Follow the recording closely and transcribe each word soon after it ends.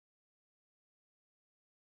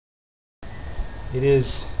It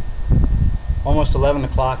is almost 11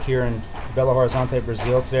 o'clock here in Belo Horizonte,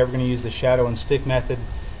 Brazil. Today we're going to use the shadow and stick method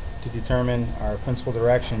to determine our principal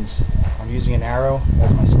directions. I'm using an arrow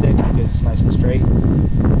as my stick because it's nice and straight.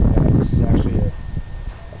 This is actually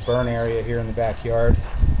a burn area here in the backyard.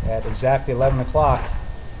 At exactly 11 o'clock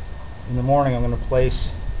in the morning, I'm going to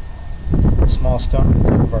place a small stone on the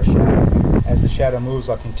tip of our shadow. As the shadow moves,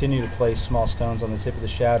 I'll continue to place small stones on the tip of the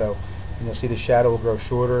shadow. And you'll see the shadow will grow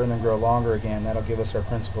shorter and then grow longer again. That'll give us our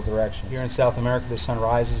principal direction. Here in South America, the sun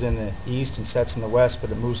rises in the east and sets in the west,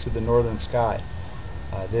 but it moves through the northern sky.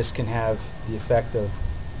 This can have the effect of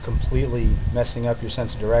completely messing up your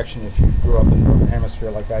sense of direction if you grew up in the Northern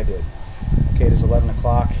Hemisphere like I did. Okay, it is 11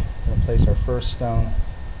 o'clock. I'm going to place our first stone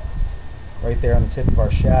right there on the tip of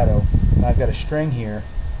our shadow. And I've got a string here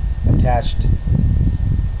attached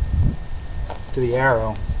to the arrow.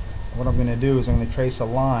 And what I'm going to do is I'm going to trace a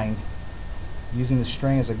line using the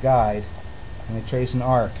string as a guide. I'm going to trace an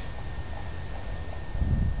arc.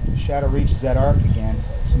 When the shadow reaches that arc again,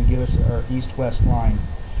 it's going to give us our east-west line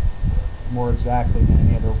more exactly than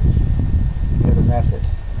any other method.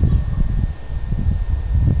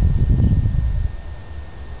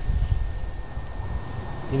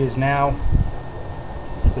 It is now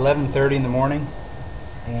 11:30 in the morning,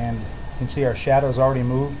 and you can see our shadow's already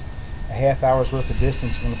moved a half hour's worth of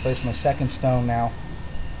distance. I'm going to place my second stone now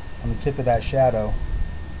on the tip of that shadow,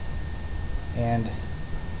 and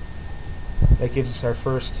that gives us our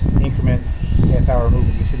first increment half-hour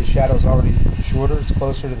movement. You see the shadow's already shorter; it's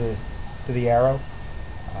closer to the arrow.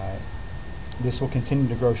 This will continue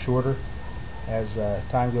to grow shorter as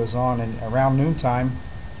time goes on, and around noontime,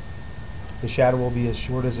 the shadow will be as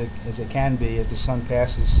short as it can be as the sun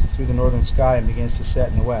passes through the northern sky and begins to set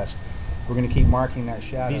in the west. We're going to keep marking that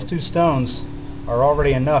shadow. These two stones are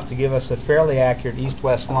already enough to give us a fairly accurate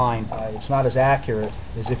east-west line. It's not as accurate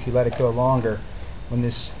as if you let it go longer. When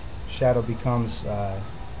this shadow becomes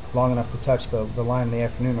long enough to touch the line in the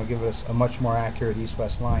afternoon, it'll give us a much more accurate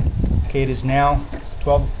east-west line. Okay, it is now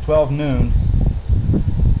 12 noon.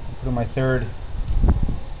 Put my third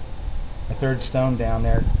stone down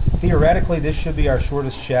there. Theoretically, this should be our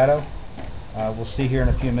shortest shadow. We'll see here in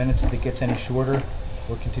a few minutes if it gets any shorter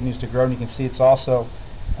or continues to grow. And you can see it's also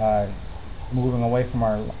moving away from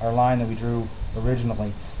our line that we drew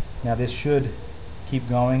originally. Now this should keep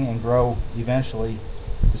going and grow eventually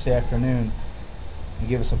this afternoon and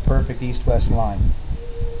give us a perfect east-west line.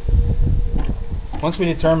 Once we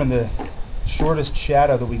determine the shortest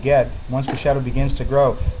shadow that we get, once the shadow begins to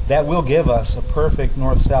grow, that will give us a perfect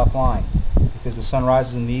north-south line, because the sun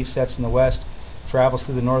rises in the east, sets in the west, travels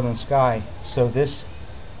through the northern sky. So this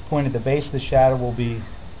point at the base of the shadow will be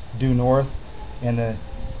due north, and the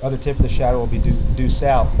other tip of the shadow will be due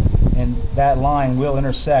south, and that line will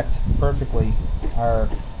intersect perfectly our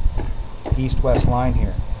east-west line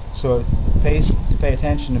here. So it pays to pay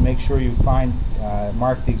attention to make sure you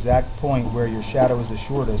mark the exact point where your shadow is the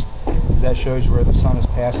shortest, because that shows you where the sun is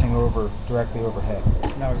passing directly overhead.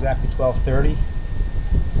 Now exactly 12:30.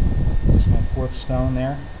 This is my fourth stone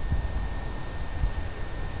there.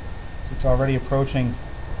 So it's already approaching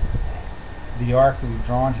the arc that we've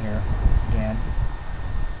drawn here again.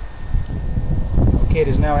 Okay, it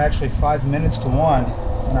is now actually 5 minutes to 1,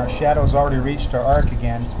 and our shadow has already reached our arc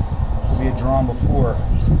again that we had drawn before.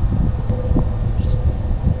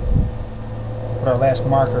 Put our last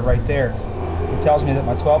marker right there. It tells me that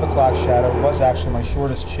my 12 o'clock shadow was actually my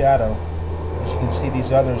shortest shadow. As you can see,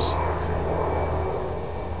 these others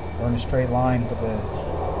are in a straight line, but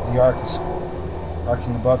the arc is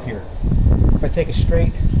arcing above here. If I take a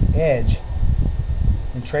straight edge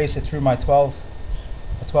and trace it through my 12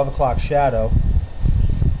 o'clock shadow,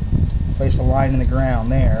 place a line in the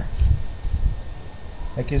ground there,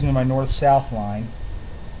 that gives me my north-south line.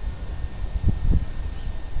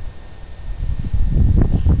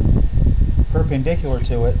 Perpendicular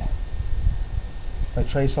to it, if I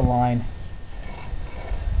trace a line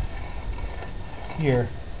here,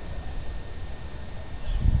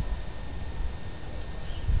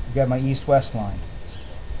 I've got my east-west line.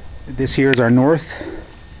 This here is our north,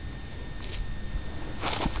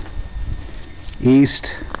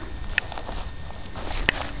 east,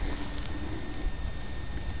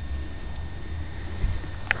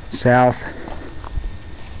 south,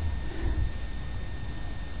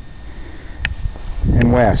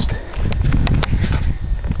 and west.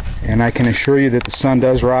 And I can assure you that the sun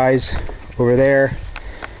does rise over there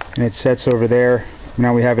and it sets over there.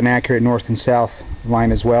 Now we have an accurate north and south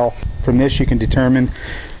line as well. From this you can determine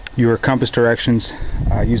your compass directions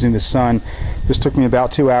using the sun. This took me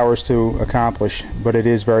about 2 hours to accomplish, but it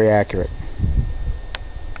is very accurate.